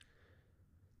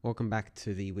Welcome back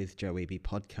to the With Joe Eby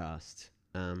podcast.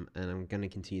 And I'm going to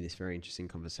continue this very interesting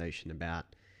conversation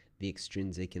about the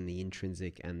extrinsic and the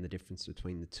intrinsic and the difference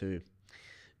between the two.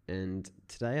 And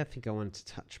today I think I wanted to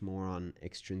touch more on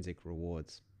extrinsic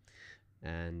rewards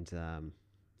and the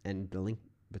link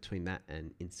between that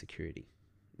and insecurity.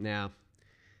 Now,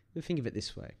 think of it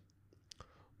this way.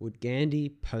 Would Gandhi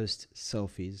post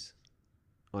selfies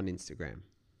on Instagram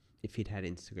if he'd had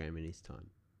Instagram in his time?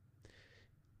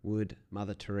 Would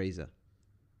Mother Teresa?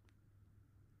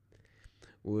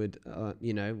 Would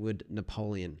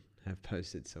Napoleon have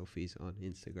posted selfies on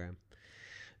Instagram?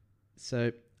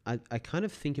 So I kind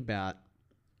of think about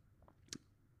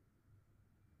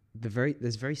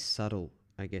there's very subtle,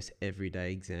 I guess,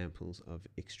 everyday examples of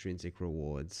extrinsic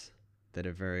rewards that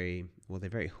are they're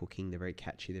very hooking, they're very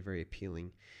catchy, they're very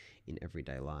appealing in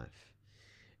everyday life.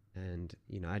 And,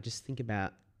 I just think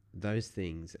about those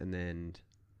things and then,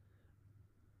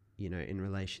 in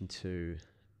relation to,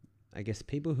 I guess,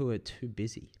 people who are too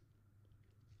busy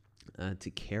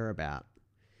to care about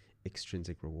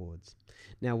extrinsic rewards.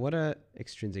 Now, what are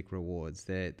extrinsic rewards?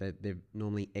 They're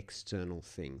normally external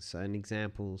things. So an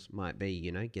examples might be,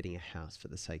 getting a house for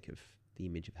the sake of the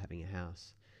image of having a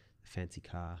house, a fancy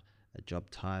car, a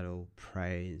job title,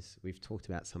 praise. We've talked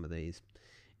about some of these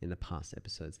in the past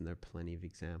episodes, and there are plenty of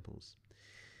examples.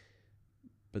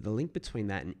 But the link between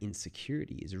that and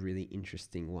insecurity is a really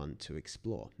interesting one to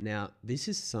explore. Now, this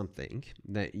is something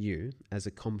that you, as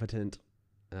a competent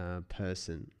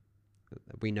person,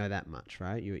 we know that much,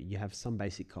 right? You have some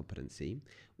basic competency.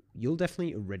 You'll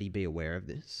definitely already be aware of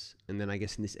this. And then I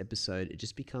guess in this episode, it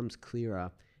just becomes clearer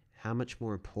how much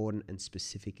more important and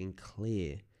specific and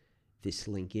clear this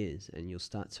link is. And you'll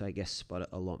start to, I guess, spot it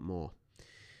a lot more.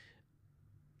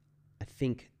 I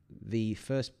think the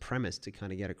first premise to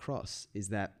kind of get across is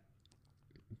that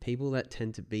people that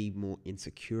tend to be more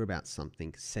insecure about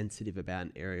something, sensitive about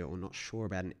an area, or not sure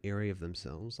about an area of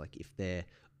themselves, like if they're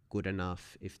good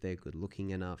enough, if they're good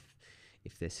looking enough,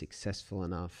 if they're successful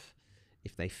enough,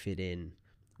 if they fit in,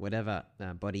 whatever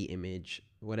body image,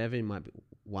 whatever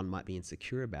one might be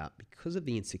insecure about, because of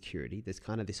the insecurity, there's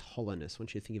kind of this hollowness. I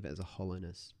want you to think of it as a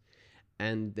hollowness.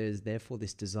 And there's therefore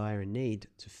this desire and need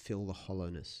to fill the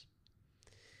hollowness.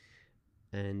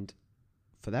 And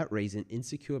for that reason,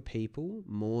 insecure people,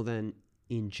 more than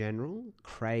in general,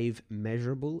 crave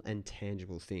measurable and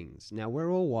tangible things. Now,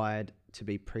 we're all wired to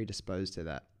be predisposed to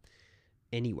that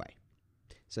anyway.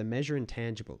 So measure and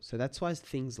tangible. So that's why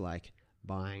things like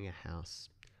buying a house,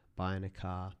 buying a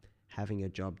car, having a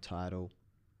job title,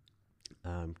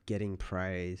 getting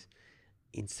praise,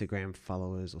 Instagram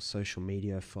followers or social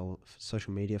media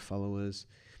followers,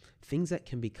 things that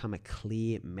can become a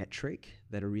clear metric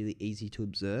that are really easy to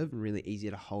observe and really easy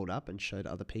to hold up and show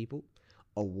to other people.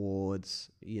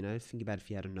 Awards, think about if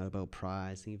you had a Nobel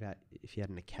Prize, think about if you had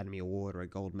an Academy Award or a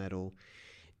gold medal.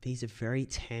 These are very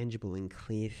tangible and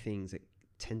clear things that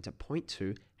tend to point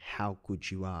to how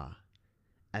good you are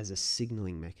as a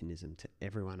signaling mechanism to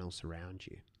everyone else around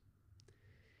you.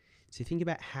 So think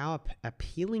about how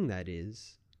appealing that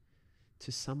is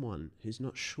to someone who's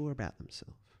not sure about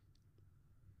themselves.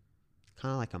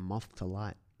 Kind of like a moth to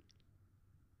light.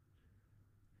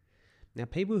 Now,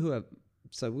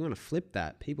 so we want to flip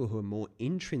that. People who are more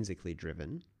intrinsically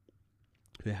driven,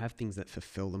 who have things that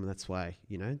fulfill them. That's why,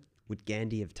 would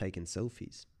Gandhi have taken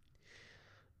selfies?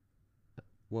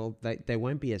 Well, they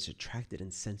won't be as attracted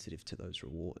and sensitive to those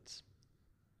rewards.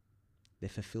 They're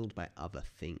fulfilled by other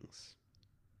things.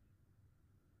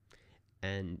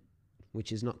 And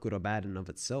which is not good or bad in of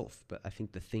itself. But I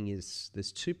think the thing is,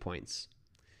 there's 2 points.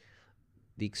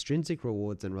 The extrinsic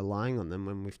rewards and relying on them,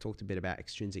 when we've talked a bit about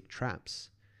extrinsic traps,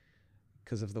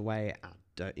 because of the way our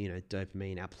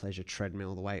dopamine, our pleasure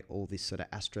treadmill, the way all this sort of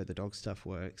Astro the dog stuff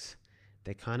works,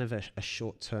 they're kind of a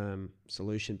short-term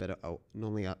solution, but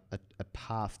normally a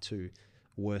path to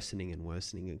worsening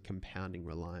and compounding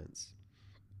reliance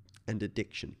and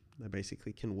addiction. They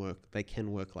basically can work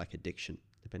like addiction,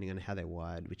 depending on how they're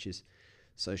wired, which is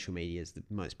social media is the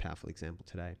most powerful example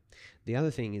today. The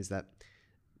other thing is that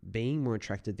being more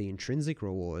attracted to the intrinsic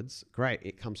rewards, great,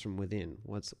 it comes from within.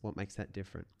 What makes that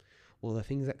different? Well, the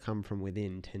things that come from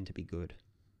within tend to be good.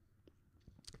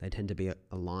 They tend to be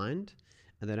aligned,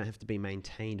 and they don't have to be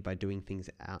maintained by doing things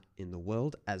out in the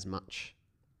world as much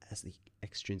as the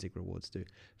extrinsic rewards do.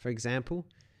 For example,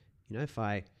 if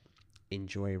I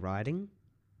enjoy writing,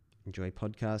 enjoy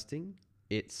podcasting,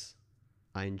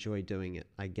 I enjoy doing it.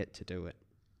 I get to do it.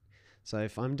 So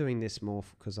if I'm doing this more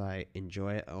because I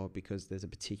enjoy it or because there's a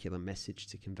particular message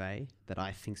to convey that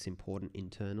I think is important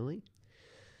internally,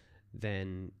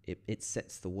 then it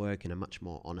sets the work in a much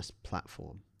more honest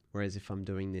platform. Whereas if I'm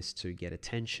doing this to get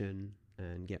attention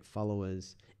and get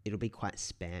followers, it'll be quite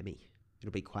spammy.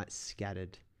 It'll be quite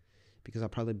scattered, because I'll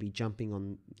probably be jumping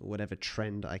on whatever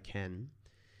trend I can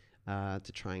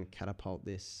to try and catapult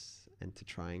this and to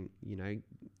try and,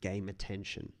 game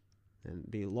attention and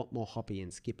be a lot more hoppy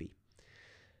and skippy.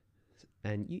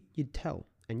 And you'd tell.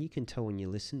 And you can tell when you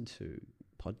listen to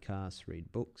podcasts,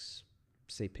 read books,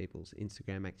 see people's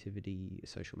Instagram activity,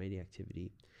 social media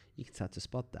activity. You can start to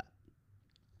spot that.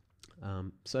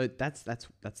 So that's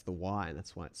the why, and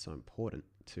that's why it's so important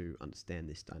to understand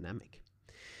this dynamic.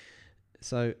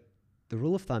 So the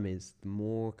rule of thumb is, the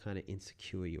more kind of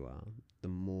insecure you are, the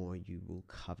more you will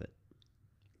covet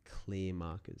clear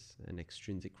markers and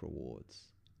extrinsic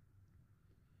rewards.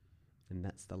 And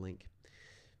that's the link.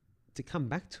 To come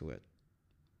back to it,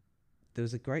 there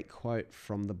was a great quote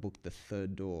from the book The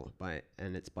Third Door,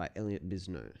 and it's by Elliot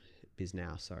Bisnow,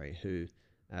 who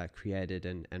created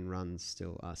and runs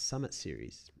still a Summit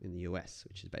Series in the US,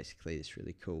 which is basically this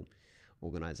really cool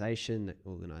organization that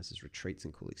organizes retreats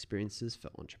and cool experiences for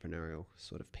entrepreneurial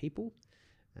sort of people.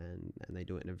 And they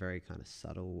do it in a very kind of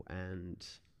subtle and,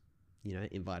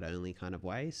 invite only kind of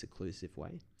way, seclusive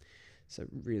way. So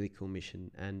really cool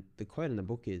mission. And the quote in the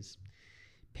book is,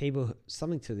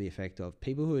 something to the effect of,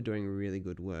 people who are doing really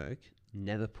good work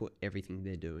never put everything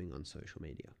they're doing on social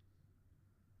media.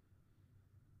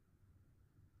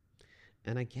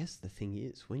 And I guess the thing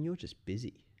is, when you're just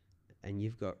busy and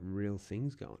you've got real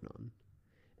things going on,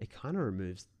 it kind of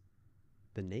removes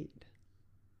the need.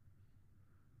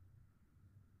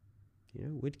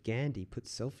 Would Gandhi put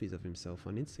selfies of himself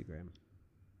on Instagram?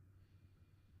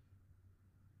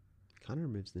 Kind of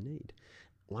removes the need.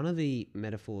 One of the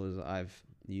metaphors I've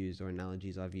used, or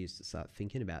analogies I've used to start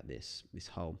thinking about this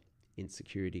whole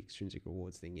insecurity, extrinsic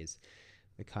rewards thing, is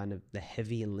the kind of the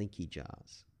heavy and linky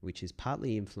jars, which is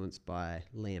partly influenced by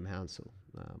Liam Hounsell,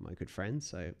 my good friend.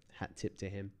 So hat tip to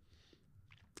him.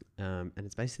 And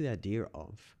it's basically the idea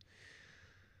of,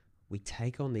 we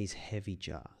take on these heavy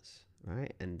jars,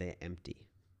 right? And they're empty.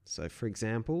 So for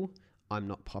example, I'm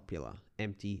not popular,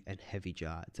 empty and heavy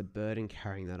jar. It's a burden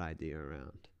carrying that idea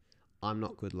around. I'm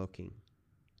not good looking.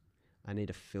 I need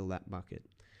to fill that bucket.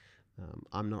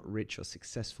 I'm not rich or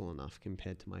successful enough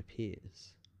compared to my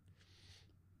peers.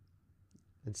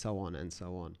 And so on and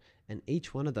so on. And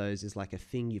each one of those is like a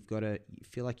thing you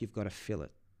feel like you've got to fill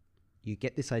it. You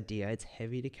get this idea, it's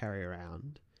heavy to carry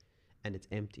around and it's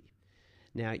empty.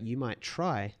 Now you might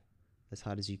try as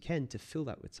hard as you can to fill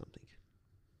that with something,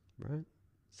 right?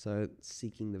 So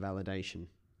seeking the validation,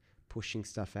 pushing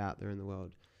stuff out there in the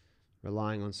world,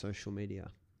 relying on social media,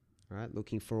 right?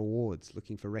 Looking for awards,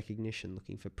 looking for recognition,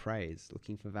 looking for praise,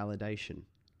 looking for validation,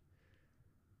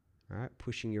 right?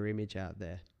 Pushing your image out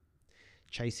there,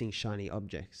 chasing shiny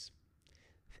objects,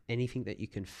 anything that you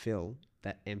can fill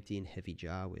that empty and heavy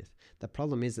jar with. The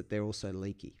problem is that they're also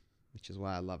leaky, which is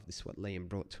why I love this, what Liam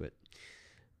brought to it.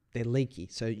 They're leaky,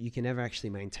 so you can never actually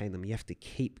maintain them. You have to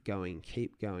keep going,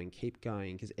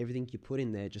 because everything you put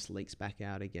in there just leaks back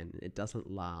out again. It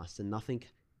doesn't last, and nothing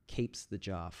keeps the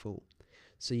jar full.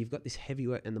 So you've got this heavy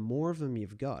work, and the more of them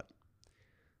you've got,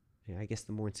 I guess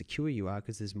the more insecure you are,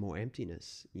 because there's more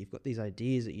emptiness. You've got these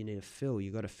ideas that you need to fill.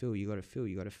 You got to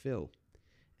fill.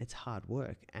 It's hard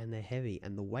work, and they're heavy,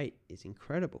 and the weight is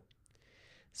incredible.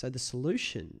 So the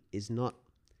solution is not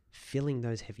filling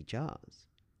those heavy jars.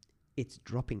 It's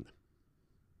dropping them.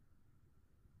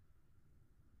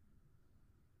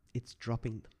 It's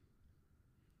dropping them.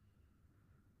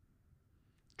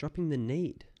 Dropping the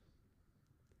need.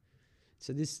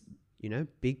 So this,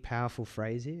 big powerful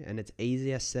phrase here, and it's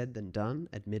easier said than done,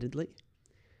 admittedly.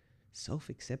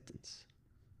 Self-acceptance.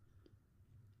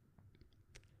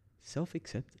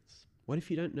 Self-acceptance. What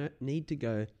if you don't need to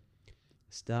go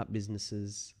start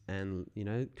businesses and,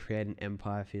 create an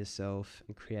empire for yourself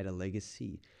and create a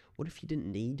legacy? What if you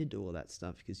didn't need to do all that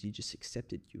stuff because you just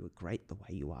accepted you were great the way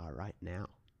you are right now?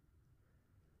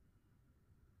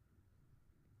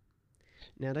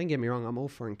 Now, don't get me wrong, I'm all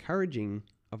for encouraging,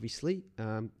 obviously,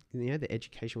 the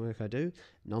education work I do,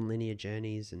 non-linear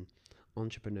journeys and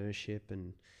entrepreneurship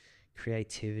and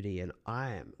creativity. And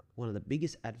I am one of the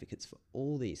biggest advocates for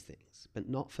all these things, but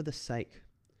not for the sake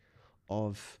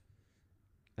of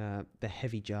the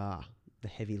heavy jar, the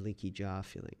heavy leaky jar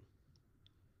filling.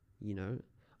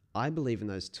 I believe in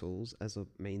those tools as a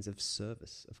means of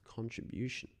service, of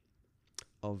contribution,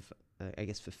 of,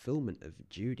 fulfillment of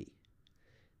duty.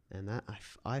 And that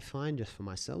I find, just for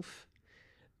myself,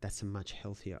 that's a much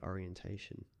healthier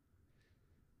orientation.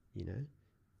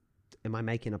 Am I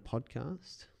making a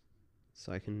podcast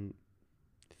so I can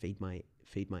feed my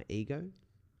ego,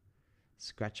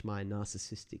 scratch my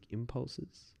narcissistic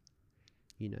impulses,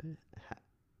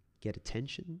 get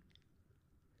attention,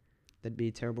 that'd be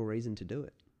a terrible reason to do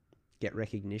it. Get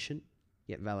recognition,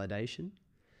 get validation,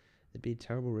 that'd be a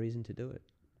terrible reason to do it.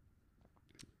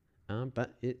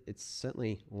 But it's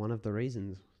certainly one of the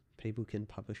reasons people can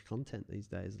publish content these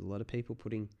days. A lot of people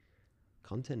putting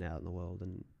content out in the world,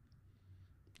 and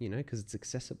because it's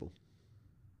accessible.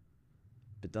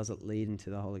 But does it lead into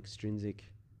the whole extrinsic?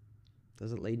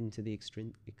 Does it lead into the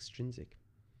extrinsic?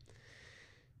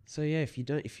 So yeah, if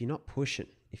you're not pushing,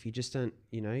 if you just don't,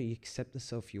 you accept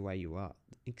yourself the way you are,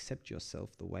 accept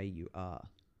yourself the way you are,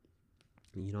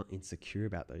 and you're not insecure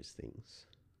about those things.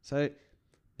 So,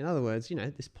 in other words,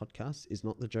 this podcast is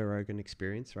not the Joe Rogan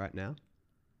Experience right now.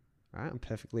 Right? I'm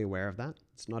perfectly aware of that.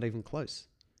 It's not even close.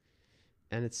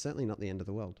 And it's certainly not the end of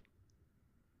the world.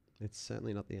 It's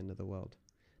certainly not the end of the world.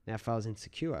 Now, if I was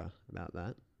insecure about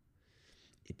that,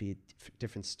 it'd be a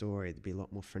different story. It'd be a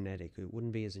lot more frenetic. It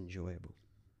wouldn't be as enjoyable.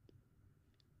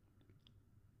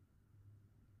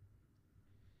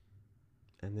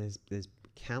 And there's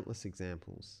countless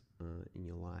examples in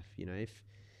your life. If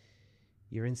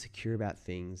you're insecure about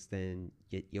things, then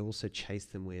you also chase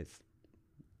them with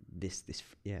this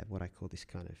what I call this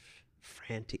kind of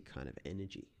frantic kind of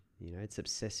energy. It's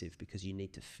obsessive because you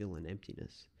need to fill an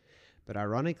emptiness. But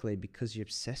ironically, because you're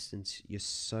obsessed and you're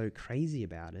so crazy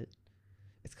about it,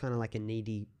 it's kind of like a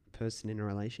needy person in a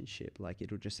relationship. Like,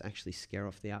 it'll just actually scare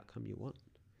off the outcome you want.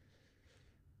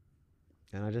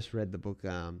 And I just read the book,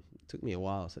 it took me a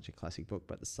while, such a classic book,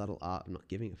 but The Subtle Art of Not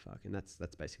Giving a Fuck. And that's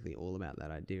basically all about that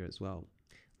idea as well.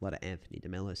 A lot of Anthony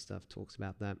DeMello stuff talks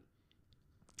about that.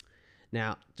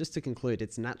 Now, just to conclude,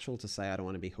 it's natural to say I don't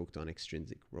want to be hooked on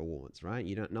extrinsic rewards, right?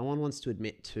 No one wants to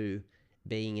admit to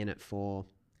being in it for,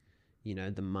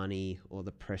 the money or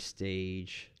the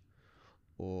prestige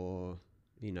or,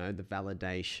 the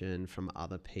validation from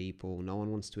other people. No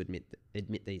one wants to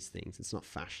admit these things. It's not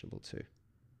fashionable to.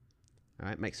 All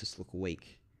right, it makes us look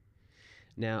weak.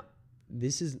 Now,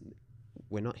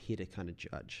 we're not here to kind of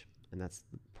judge, and that's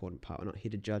the important part. We're not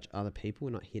here to judge other people.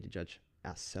 We're not here to judge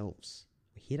ourselves.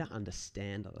 We're here to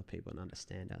understand other people and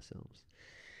understand ourselves.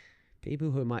 People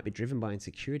who might be driven by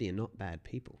insecurity are not bad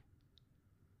people.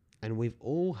 And we've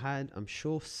all had, I'm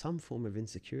sure, some form of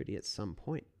insecurity at some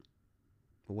point.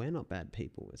 But we're not bad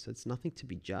people, so it's nothing to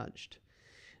be judged.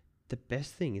 The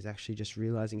best thing is actually just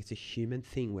realizing it's a human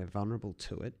thing. We're vulnerable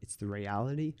to it. It's the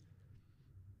reality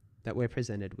that we're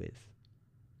presented with.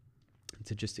 And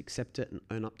to just accept it and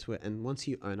own up to it. And once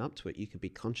you own up to it, you can be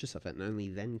conscious of it, and only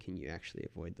then can you actually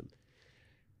avoid them.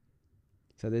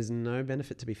 So there's no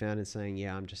benefit to be found in saying,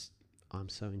 yeah, I'm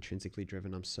so intrinsically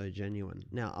driven, I'm so genuine.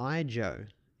 Now, I, Joe,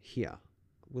 here,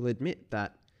 will admit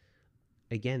that,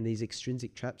 again, these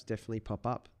extrinsic traps definitely pop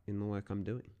up in the work I'm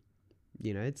doing.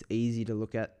 It's easy to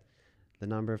look at the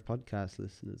number of podcast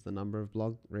listeners, the number of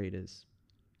blog readers.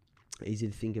 Easy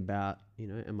to think about,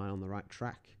 am I on the right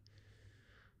track?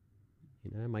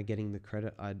 Am I getting the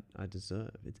credit I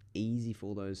deserve? It's easy for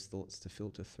all those thoughts to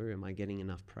filter through. Am I getting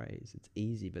enough praise? It's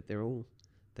easy, but they're all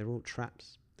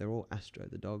traps. They're all Astro,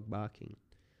 the dog barking.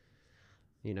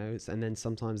 And then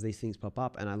sometimes these things pop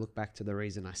up, and I look back to the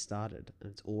reason I started.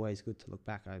 And it's always good to look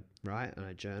back. I write and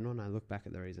I journal, and I look back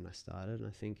at the reason I started, and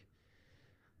I think,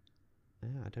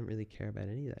 I don't really care about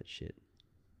any of that shit.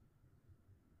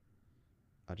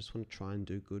 I just want to try and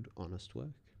do good, honest work.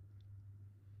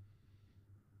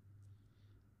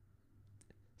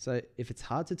 So if it's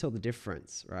hard to tell the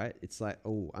difference, right? It's like,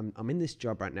 I'm in this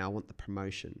job right now. I want the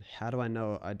promotion. How do I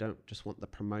know I don't just want the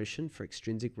promotion for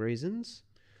extrinsic reasons?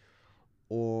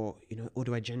 Or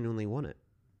do I genuinely want it?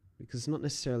 Because it's not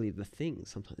necessarily the thing.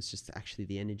 Sometimes it's just actually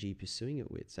the energy pursuing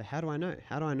it with. So how do I know?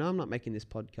 How do I know I'm not making this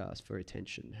podcast for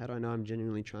attention? How do I know I'm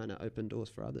genuinely trying to open doors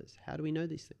for others? How do we know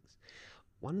these things?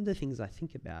 One of the things I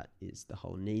think about is the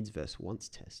whole needs versus wants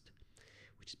test,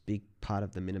 which is a big part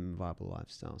of the minimum viable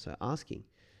lifestyle. So asking,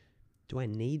 do I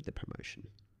need the promotion?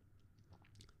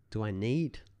 Do I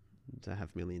need to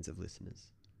have millions of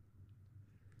listeners?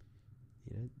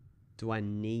 Do I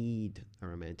need a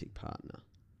romantic partner?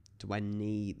 Do I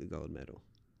need the gold medal?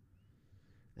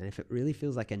 And if it really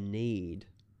feels like a need,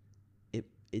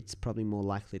 it's probably more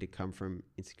likely to come from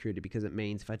insecurity, because it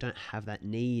means if I don't have that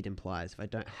need, implies if I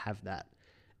don't have that,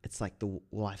 it's like the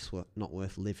life's not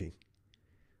worth living.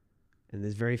 And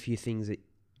there's very few things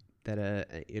that are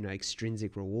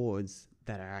extrinsic rewards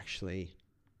that are actually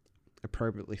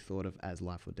appropriately thought of as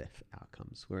life or death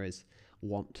outcomes. Whereas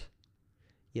want,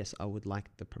 yes, I would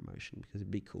like the promotion because it'd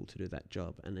be cool to do that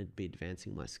job and it'd be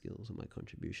advancing my skills and my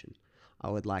contribution. I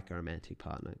would like a romantic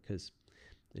partner because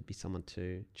it'd be someone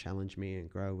to challenge me and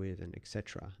grow with, and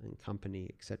etc., and company,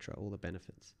 etc., all the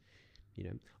benefits. You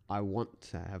know, I want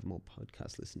to have more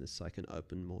podcast listeners so I can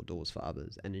open more doors for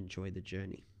others and enjoy the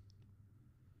journey.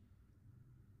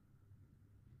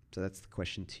 So that's the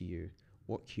question to you.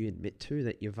 What can you admit to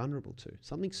that you're vulnerable to?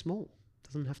 Something small.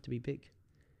 Doesn't have to be big.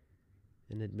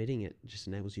 And admitting it just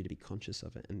enables you to be conscious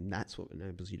of it. And that's what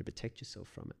enables you to protect yourself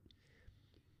from it.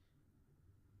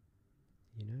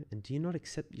 You know, and do you not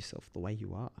accept yourself the way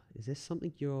you are? Is there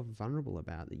something you're vulnerable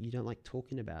about that you don't like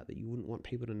talking about, that you wouldn't want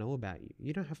people to know about you?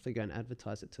 You don't have to go and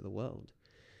advertise it to the world.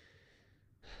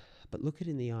 But look it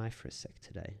in the eye for a sec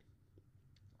today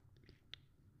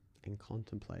and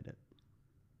contemplate it.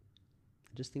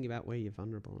 Just think about where you're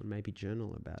vulnerable and maybe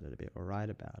journal about it a bit or write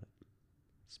about it.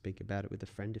 Speak about it with a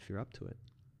friend if you're up to it.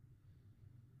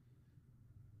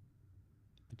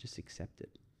 But just accept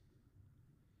it.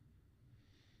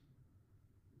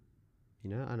 You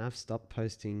know, and I've stopped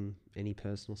posting any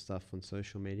personal stuff on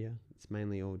social media. It's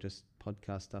mainly all just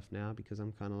podcast stuff now because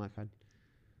I'm kind of like, I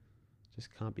just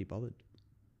can't be bothered.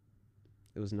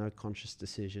 It was no conscious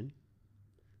decision.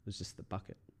 It was just the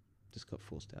bucket. Just got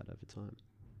forced out over time.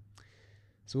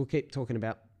 So we'll keep talking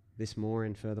about this more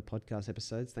in further podcast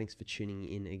episodes. Thanks for tuning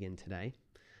in again today.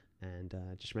 And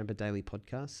just remember, daily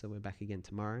podcasts. So we're back again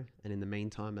tomorrow. And in the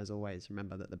meantime, as always,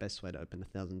 remember that the best way to open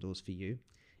 1,000 doors for you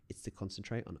is to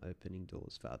concentrate on opening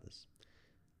doors for others.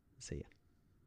 See ya.